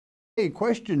Hey,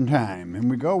 question time, and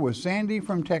we go with Sandy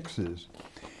from Texas.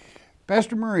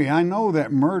 Pastor Murray, I know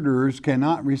that murderers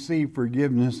cannot receive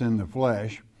forgiveness in the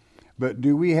flesh, but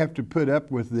do we have to put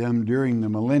up with them during the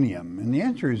millennium? And the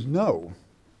answer is no.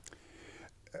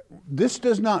 This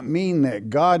does not mean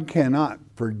that God cannot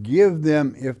forgive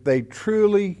them if they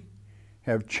truly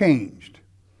have changed.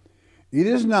 It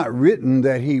is not written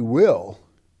that He will,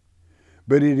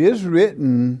 but it is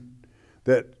written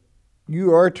that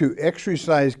you are to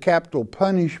exercise capital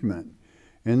punishment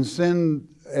and send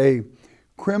a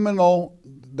criminal,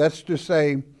 that's to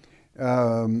say,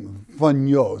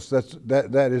 funios.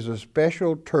 That is a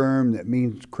special term that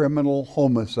means criminal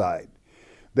homicide.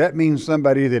 That means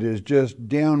somebody that is just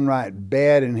downright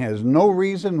bad and has no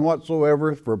reason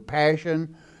whatsoever for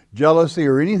passion, jealousy,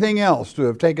 or anything else to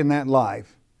have taken that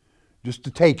life, just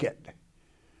to take it.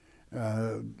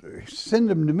 Send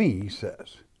them to me, he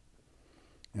says.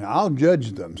 And I'll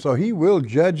judge them. So He will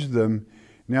judge them.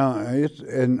 Now,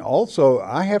 and also,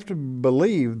 I have to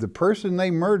believe the person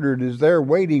they murdered is there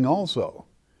waiting also.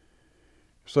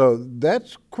 So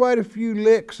that's quite a few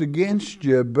licks against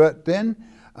you, but then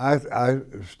I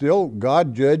still,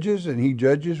 God judges, and He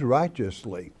judges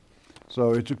righteously.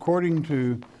 So it's according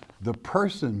to the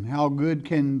person. How good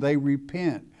can they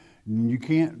repent? And you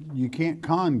can't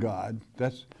con God.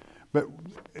 But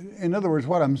in other words,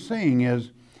 what I'm saying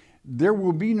is, there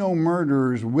will be no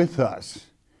murderers with us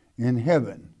in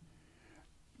heaven.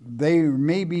 They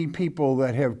may be people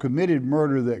that have committed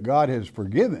murder that God has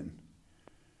forgiven,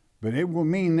 but it will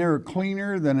mean they're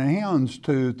cleaner than a hound's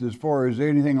tooth as far as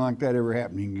anything like that ever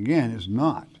happening again. It's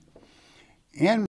not. And